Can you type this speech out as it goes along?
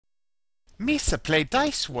Misa play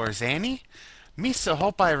Dicewars, Annie. Misa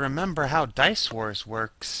hope I remember how Dicewars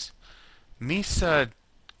works. Misa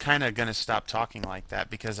kinda gonna stop talking like that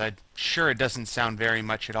because I'm sure it doesn't sound very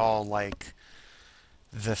much at all like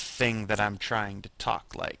the thing that I'm trying to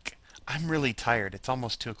talk like. I'm really tired. It's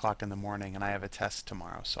almost 2 o'clock in the morning and I have a test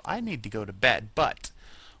tomorrow, so I need to go to bed, but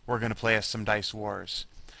we're gonna play us some Dice Wars.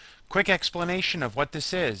 Quick explanation of what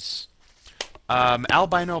this is.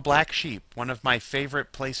 Albino Black Sheep, one of my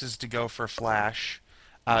favorite places to go for Flash,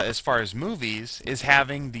 as far as movies, is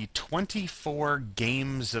having the 24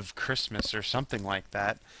 games of Christmas or something like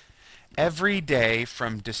that. Every day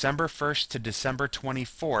from December 1st to December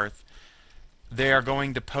 24th, they are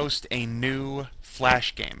going to post a new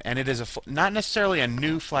Flash game. And it is not necessarily a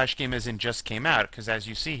new Flash game as in just came out, because as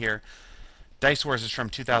you see here, Dice Wars is from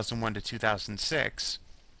 2001 to 2006,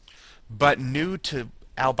 but new to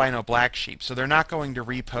Albino Black Sheep. So they're not going to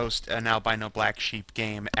repost an Albino Black Sheep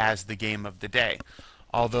game as the game of the day.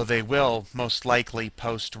 Although they will most likely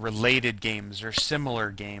post related games or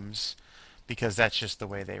similar games because that's just the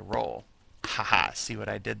way they roll. Haha, see what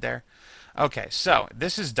I did there? Okay, so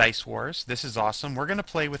this is Dice Wars. This is awesome. We're going to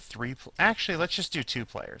play with actually, let's just do 2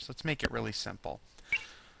 players. Let's make it really simple.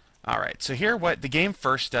 Alright, so here what the game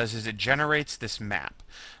first does is it generates this map.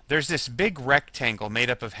 There's this big rectangle made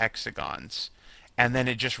up of hexagons, and then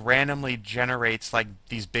it just randomly generates like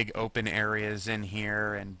these big open areas in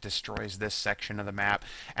here and destroys this section of the map,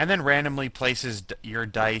 and then randomly places your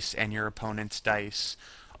dice and your opponent's dice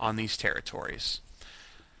on these territories.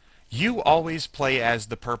 You always play as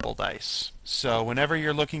the purple dice. So whenever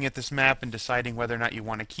you're looking at this map and deciding whether or not you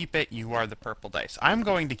want to keep it, you are the purple dice. I'm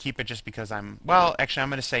going to keep it just because well, actually I'm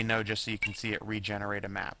going to say no just so you can see it regenerate a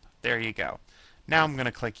map. There you go. Now I'm going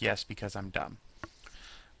to click yes because I'm dumb.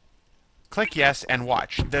 Click yes and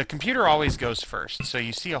watch. The computer always goes first, so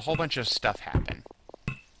you see a whole bunch of stuff happen.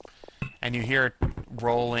 And you hear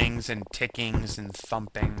rollings and tickings and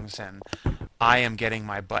thumpings, and I am getting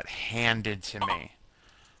my butt handed to me.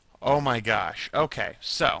 Oh my gosh. Okay,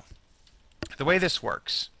 so the way this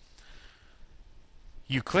works,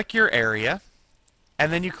 you click your area,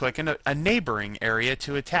 and then you click a neighboring area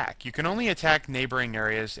to attack. You can only attack neighboring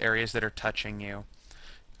areas that are touching you.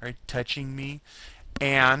 Are touching me?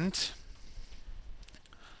 And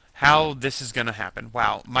how this is going to happen.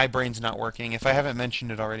 Wow, my brain's not working. If I haven't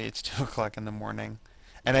mentioned it already, it's 2 o'clock in the morning.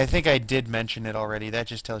 And I think I did mention it already. That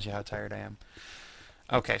just tells you how tired I am.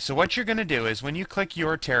 Okay, so what you're going to do is when you click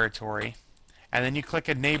your territory, and then you click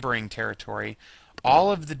a neighboring territory,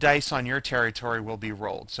 all of the dice on your territory will be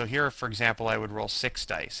rolled. So here, for example, I would roll 6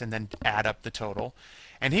 dice and then add up the total.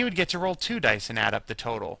 And he would get to roll 2 dice and add up the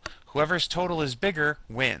total. Whoever's total is bigger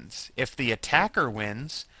wins. If the attacker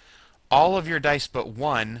wins, all of your dice but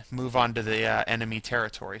 1 move on to the enemy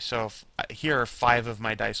territory. So if, here 5 of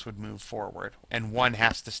my dice would move forward, and 1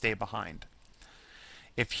 has to stay behind.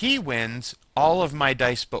 If he wins, all of my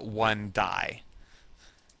dice but 1 die.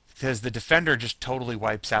 Because the defender just totally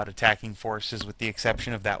wipes out attacking forces with the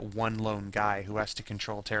exception of that one lone guy who has to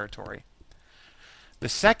control territory. The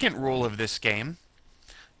second rule of this game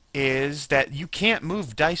is that you can't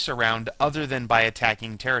move dice around other than by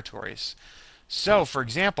attacking territories. So, for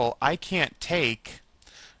example, I can't take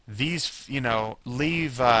these,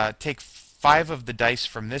 take 5 of the dice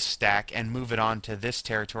from this stack and move it on to this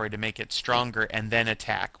territory to make it stronger and then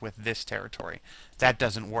attack with this territory. That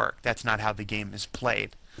doesn't work. That's not how the game is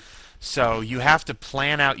played. So you have to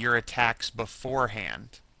plan out your attacks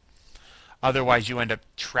beforehand. Otherwise you end up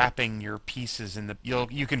trapping your pieces in the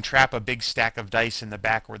you can trap a big stack of dice in the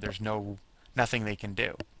back where there's nothing they can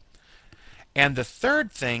do. And the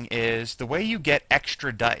third thing is the way you get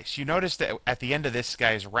extra dice. You notice that at the end of this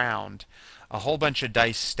guy's round, a whole bunch of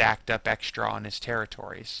dice stacked up extra on his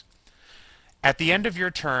territories. At the end of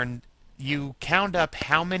your turn, you count up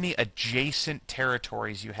how many adjacent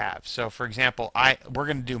territories you have. So, for example, we're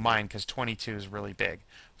going to do mine because 22 is really big.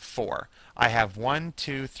 4. I have 1,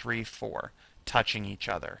 2, 3, 4 touching each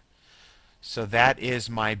other. So that is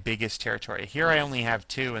my biggest territory. Here I only have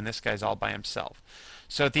 2, and this guy's all by himself.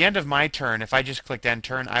 So at the end of my turn, if I just clicked end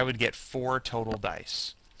turn, I would get 4 total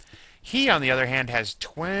dice. He, on the other hand, has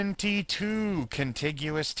 22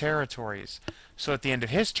 contiguous territories. So at the end of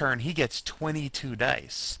his turn, he gets 22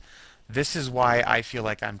 dice. This is why I feel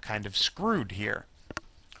like I'm kind of screwed here.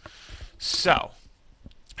 So,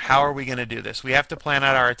 how are we going to do this? We have to plan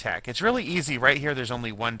out our attack. It's really easy. Right here, there's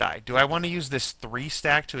only 1 die. Do I want to use this 3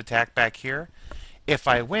 stack to attack back here? If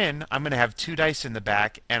I win, I'm going to have 2 dice in the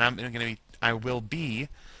back, and I will be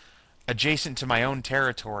adjacent to my own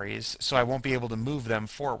territories, so I won't be able to move them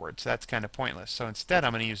forward. So that's kind of pointless. So instead,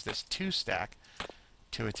 I'm going to use this 2 stack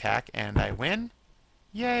to attack, and I win.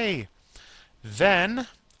 Yay! Then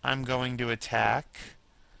I'm going to attack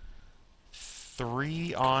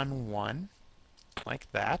 3 on 1,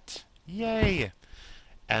 like that. Yay!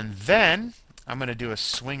 And then I'm going to do a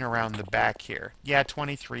swing around the back here. Yeah,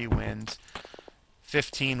 23 wins.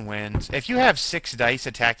 15 wins. If you have 6 dice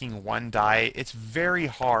attacking 1 die, it's very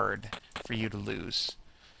hard for you to lose.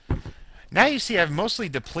 Now you see I've mostly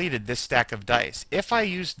depleted this stack of dice. If I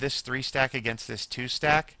used this 3 stack against this 2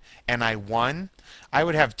 stack, and I won, I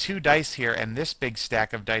would have 2 dice here, and this big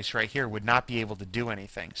stack of dice right here would not be able to do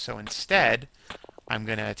anything. So instead, I'm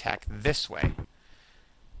going to attack this way.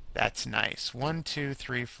 That's nice. 1, 2,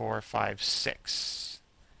 3, 4, 5, 6.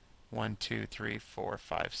 1, 2, 3, 4,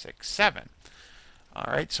 5, 6, 7.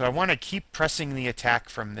 Alright, so I want to keep pressing the attack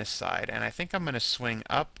from this side, and I think I'm going to swing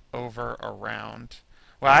up, over, around.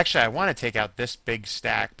 Well, actually, I want to take out this big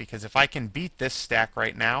stack, because if I can beat this stack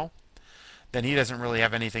right now, then he doesn't really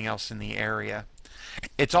have anything else in the area.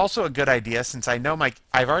 It's also a good idea, since I know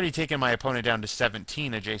I've already taken my opponent down to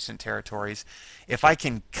 17 adjacent territories. If I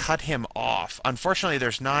can cut him off, unfortunately,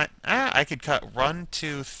 there's not. I could cut 1,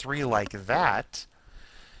 2, 3 like that,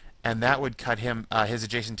 and that would cut him his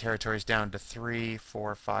adjacent territories down to 3,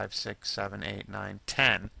 4, 5, 6, 7, 8, 9,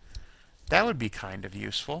 10. That would be kind of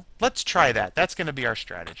useful. Let's try that. That's going to be our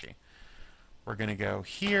strategy. We're going to go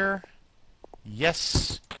here.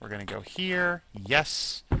 Yes. We're going to go here.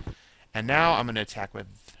 Yes. And now I'm going to attack with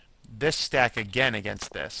this stack again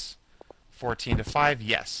against this. 14 to 5.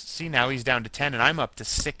 Yes. See, now he's down to 10, and I'm up to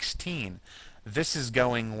 16. This is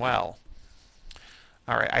going well.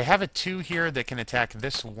 Alright, I have a 2 here that can attack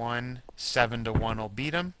this 1. 7 to 1 will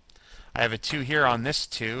beat him. I have a 2 here on this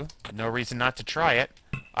 2. No reason not to try it.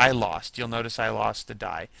 I lost. You'll notice I lost a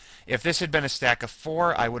die. If this had been a stack of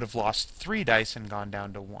 4, I would have lost 3 dice and gone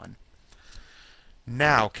down to 1.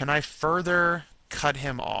 Now, can I further cut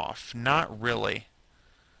him off? Not really.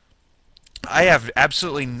 I have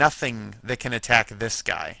absolutely nothing that can attack this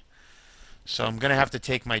guy. So I'm going to have to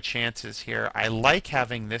take my chances here. I like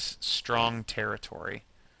having this strong territory.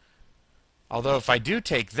 Although if I do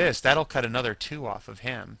take this, that'll cut another 2 off of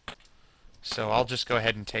him. So I'll just go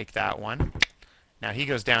ahead and take that one. Now he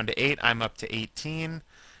goes down to 8. I'm up to 18.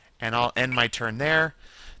 And I'll end my turn there.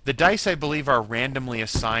 The dice, I believe, are randomly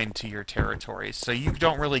assigned to your territories. So you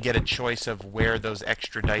don't really get a choice of where those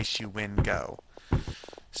extra dice you win go.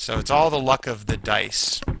 So it's all the luck of the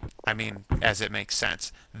dice. I mean, as it makes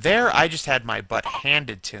sense. There, I just had my butt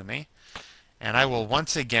handed to me. And I will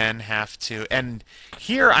once again have to... And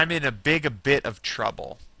here, I'm in a bit of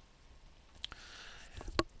trouble.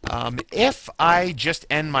 If I just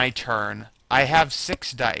end my turn, I have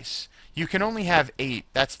 6 dice. You can only have 8.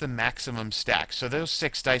 That's the maximum stack. So those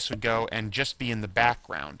 6 dice would go and just be in the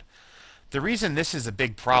background. The reason this is a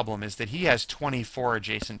big problem is that he has 24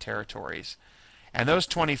 adjacent territories. And those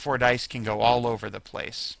 24 dice can go all over the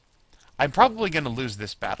place. I'm probably going to lose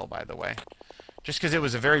this battle, by the way. Just because it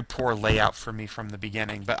was a very poor layout for me from the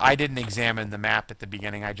beginning. But I didn't examine the map at the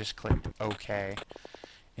beginning. I just clicked OK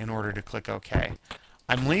in order to click OK.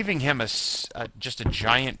 I'm leaving him just a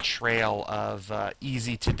giant trail of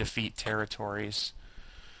easy-to-defeat territories.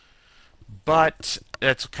 But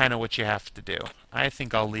that's kind of what you have to do. I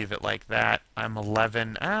think I'll leave it like that. I'm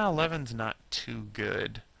 11. 11's not too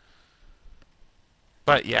good.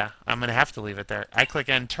 But yeah, I'm going to have to leave it there. I click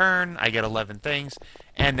end turn, I get 11 things,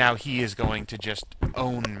 and now he is going to just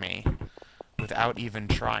own me without even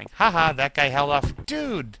trying. Haha, that guy held off.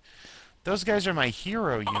 Dude, those guys are my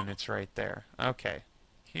hero units right there. Okay,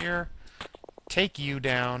 here, take you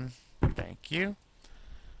down. Thank you.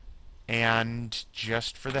 And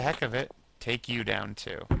just for the heck of it, take you down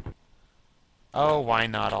too. Oh, why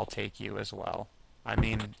not? I'll take you as well. I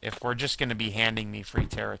mean, if we're just going to be handing me free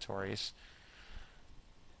territories...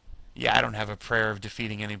 Yeah, I don't have a prayer of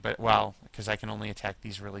defeating anybody. Well, because I can only attack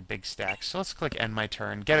these really big stacks. So let's click end my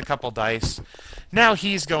turn. Get a couple dice. Now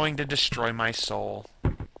he's going to destroy my soul.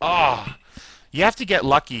 Oh, you have to get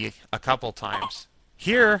lucky a couple times.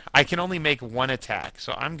 Here, I can only make 1 attack.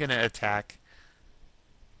 So I'm going to attack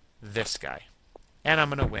this guy. And I'm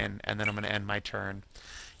going to win. And then I'm going to end my turn.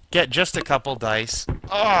 Get just a couple dice.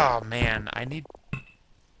 Oh, man.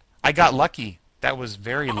 I got lucky. That was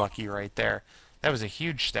very lucky right there. That was a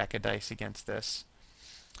huge stack of dice against this.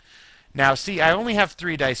 Now, see, I only have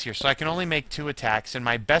 3 dice here, so I can only make 2 attacks, and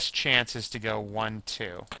my best chance is to go 1,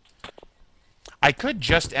 2. I could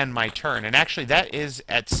just end my turn, and actually that is,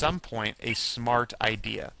 at some point, a smart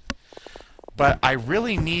idea. But I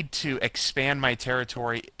really need to expand my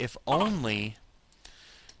territory, if only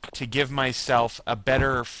to give myself a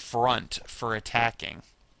better front for attacking.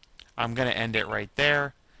 I'm going to end it right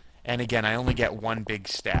there. And again, I only get one big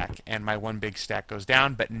stack, and my one big stack goes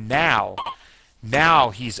down. But now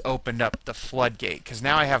he's opened up the floodgate, because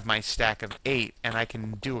now I have my stack of 8, and I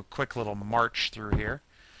can do a quick little march through here.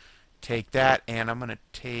 Take that, and I'm going to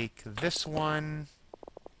take this one,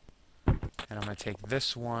 and I'm going to take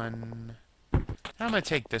this one, and I'm going to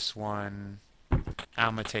take this one,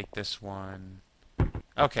 I'm going to take this one.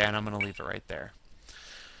 Okay, and I'm going to leave it right there.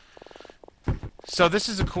 So this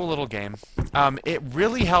is a cool little game. It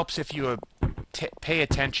really helps if you pay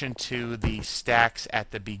attention to the stacks at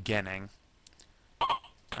the beginning.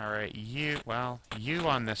 Alright, you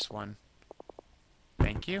on this one.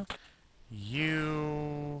 Thank you.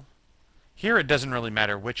 You... Here it doesn't really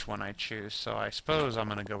matter which one I choose, so I suppose I'm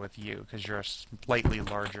going to go with you, because you're a slightly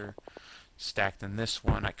larger stack than this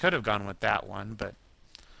one. I could have gone with that one, but...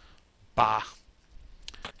 Bah.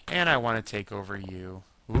 And I want to take over you.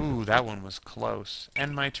 Ooh, that one was close.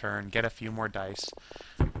 End my turn. Get a few more dice.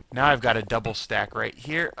 Now I've got a double stack right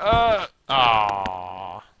here.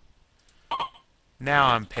 Aww. Now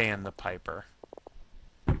I'm paying the piper.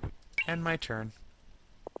 End my turn.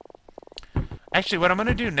 Actually, what I'm going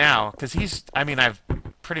to do now, because I've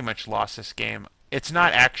pretty much lost this game. It's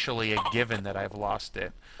not actually a given that I've lost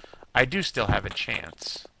it. I do still have a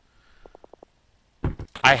chance.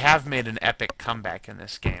 I have made an epic comeback in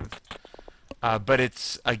this game. But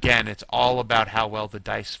it's all about how well the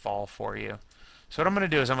dice fall for you. So what I'm going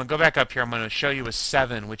to do is I'm going to go back up here. I'm going to show you a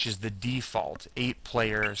 7, which is the default. 8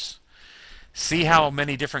 players. See how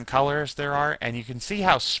many different colors there are? And you can see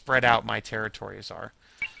how spread out my territories are.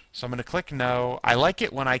 So I'm going to click no. I like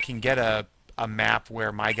it when I can get a map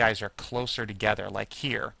where my guys are closer together, like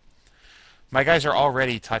here. My guys are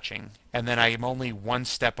already touching, and then I'm only one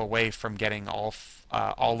step away from getting all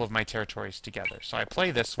of my territories together. So I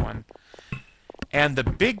play this one. And the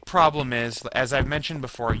big problem is, as I've mentioned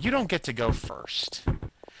before, you don't get to go first.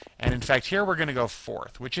 And in fact, here we're going to go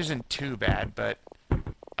 4th, which isn't too bad, but...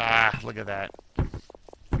 look at that.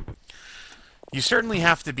 You certainly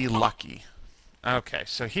have to be lucky. Okay,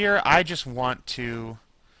 so here I just want to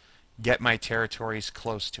get my territories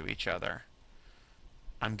close to each other.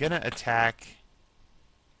 I'm going to attack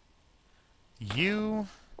you,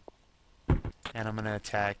 and I'm going to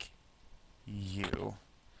attack you.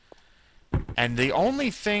 And the only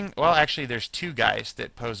thing... Well, actually, there's 2 guys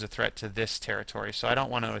that pose a threat to this territory, so I don't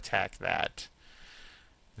want to attack that.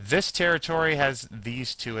 This territory has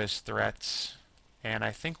these 2 as threats, and I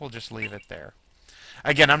think we'll just leave it there.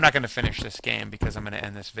 Again, I'm not going to finish this game because I'm going to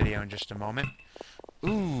end this video in just a moment.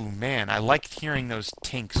 Ooh, man, I liked hearing those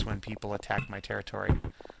tinks when people attack my territory.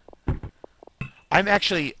 I'm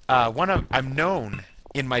actually I'm known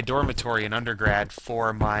in my dormitory in undergrad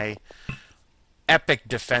for my epic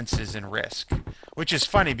defenses in Risk, which is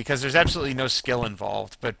funny because there's absolutely no skill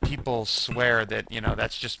involved, but people swear that,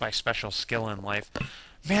 that's just my special skill in life.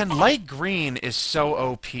 Man, light green is so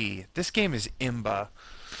OP. This game is imba.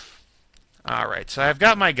 Alright, so I've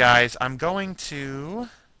got my guys. I'm going to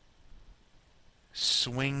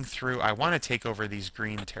swing through. I want to take over these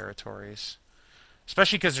green territories,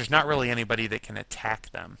 especially because there's not really anybody that can attack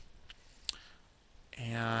them.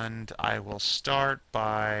 And I will start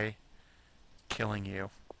by killing you.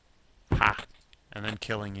 Ha! And then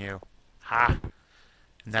killing you. Ha!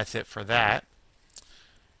 And that's it for that.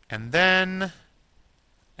 And then...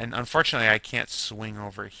 And unfortunately, I can't swing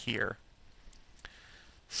over here.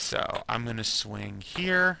 So I'm going to swing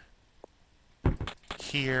here,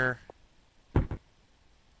 here,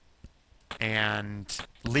 and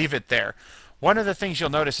leave it there. One of the things you'll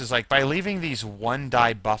notice is, like, by leaving these 1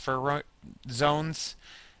 die buffer zones,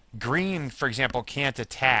 green, for example, can't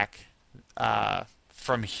attack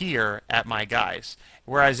from here at my guys.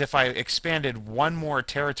 Whereas if I expanded 1 more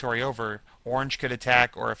territory over, orange could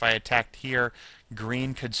attack, or if I attacked here,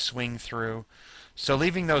 green could swing through. So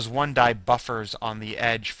leaving those 1 die buffers on the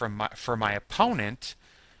edge for my opponent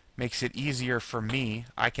makes it easier for me.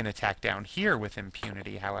 I can attack down here with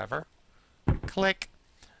impunity, however. Click.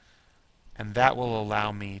 And that will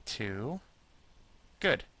allow me to...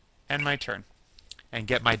 Good. End my turn. And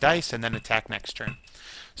get my dice and then attack next turn.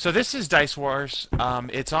 So this is Dicewars.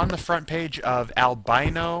 It's on the front page of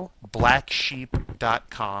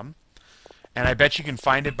albinoblacksheep.com. And I bet you can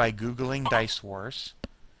find it by Googling Dicewars.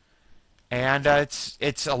 And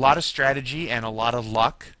it's a lot of strategy and a lot of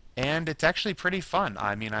luck, and it's actually pretty fun.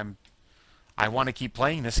 I mean, I want to keep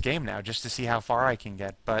playing this game now just to see how far I can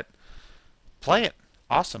get, but play it.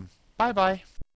 Awesome. Bye-bye.